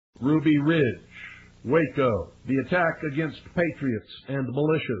Ruby Ridge, Waco, the attack against patriots and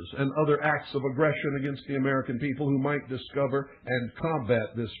militias and other acts of aggression against the American people who might discover and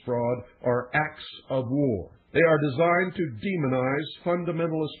combat this fraud are acts of war. They are designed to demonize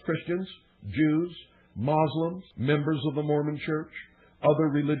fundamentalist Christians, Jews, Muslims, members of the Mormon Church, other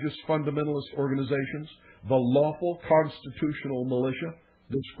religious fundamentalist organizations, the lawful constitutional militia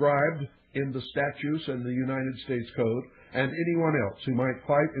described in the statutes and the United States Code, and anyone else who might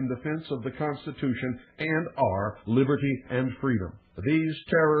fight in defense of the Constitution and our liberty and freedom. These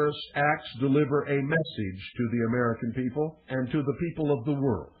terrorist acts deliver a message to the American people and to the people of the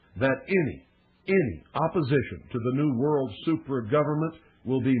world that any opposition to the new world super-government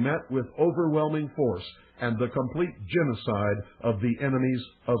will be met with overwhelming force and the complete genocide of the enemies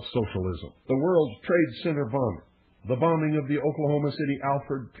of socialism. The World Trade Center bombing, the bombing of the Oklahoma City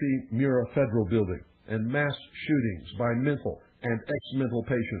Alfred P. Murrah Federal Building, and mass shootings by mental and ex-mental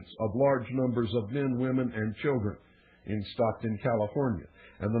patients of large numbers of men, women, and children in Stockton, California,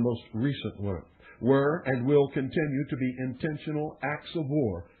 and the most recent one, were and will continue to be intentional acts of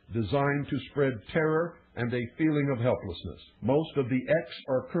war designed to spread terror and a feeling of helplessness. Most of the ex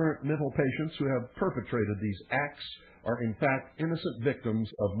or current mental patients who have perpetrated these acts are in fact innocent victims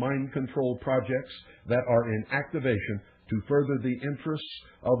of mind control projects that are in activation to further the interests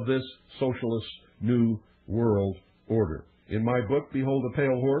of this socialist new world order. In my book, Behold a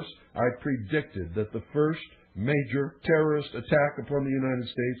Pale Horse, I predicted that the first major terrorist attack upon the United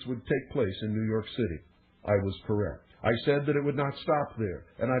States would take place in New York City. I was correct. I said that it would not stop there,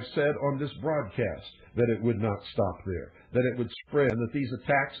 and I've said on this broadcast that it would not stop there, that it would spread, and that these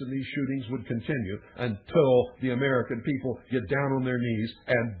attacks and these shootings would continue until the American people get down on their knees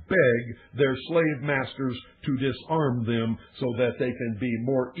and beg their slave masters to disarm them so that they can be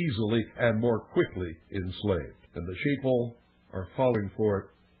more easily and more quickly enslaved. And the sheeple are falling for it,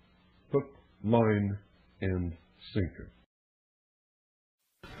 hook, line, and sinker.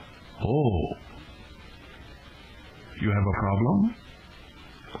 Oh. You have a problem?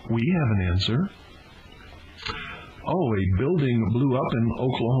 We have an answer. Oh, a building blew up in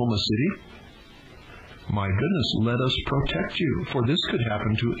Oklahoma City? My goodness, let us protect you, for this could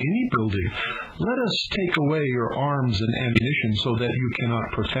happen to any building. Let us take away your arms and ammunition so that you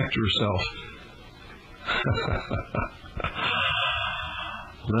cannot protect yourself.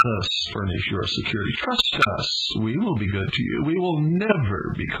 Let us furnish your security. Trust us. We will be good to you. We will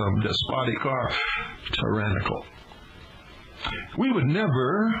never become despotic or tyrannical. We would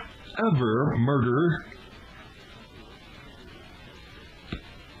never, ever murder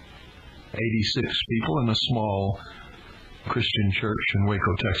 86 people in a small Christian church in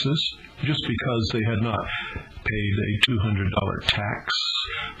Waco, Texas, just because they had not paid a $200 tax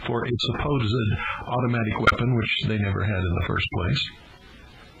for a supposed automatic weapon, which they never had in the first place.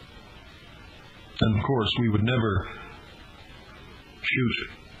 And of course, we would never shoot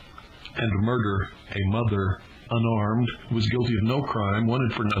and murder a mother unarmed, who was guilty of no crime,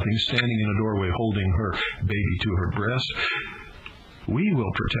 wanted for nothing, standing in a doorway holding her baby to her breast. We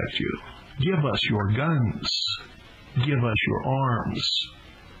will protect you. Give us your guns. Give us your arms.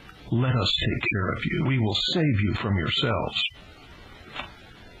 Let us take care of you. We will save you from yourselves.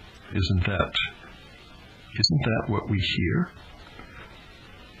 Isn't that what we hear?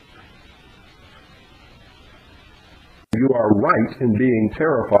 You are right in being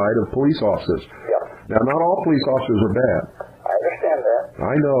terrified of police officers. Now, not all police officers are bad. I understand that.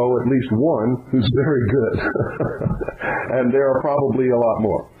 I know at least one who's very good. And there are probably a lot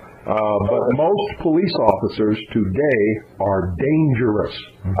more. But most police officers today are dangerous.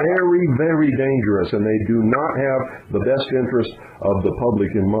 Very, very dangerous. And they do not have the best interest of the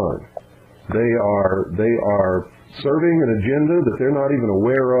public in mind. They are serving an agenda that they're not even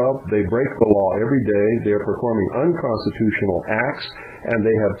aware of. They break the law every day. They are performing unconstitutional acts, and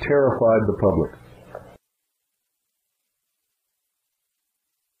they have terrified the public.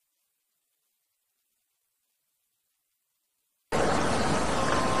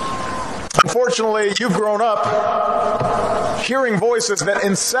 Unfortunately, you've grown up hearing voices that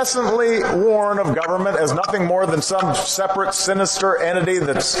incessantly warn of government as nothing more than some separate, sinister entity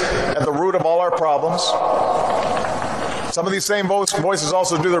that's at the root of all our problems. Some of these same voices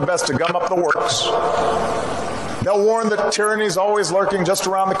also do their best to gum up the works. They'll warn that tyranny is always lurking just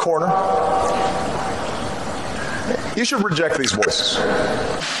around the corner. You should reject these voices.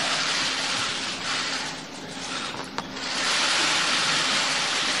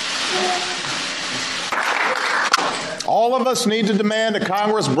 All of us need to demand a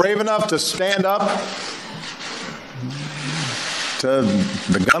Congress brave enough to stand up to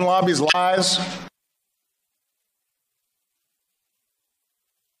the gun lobby's lies,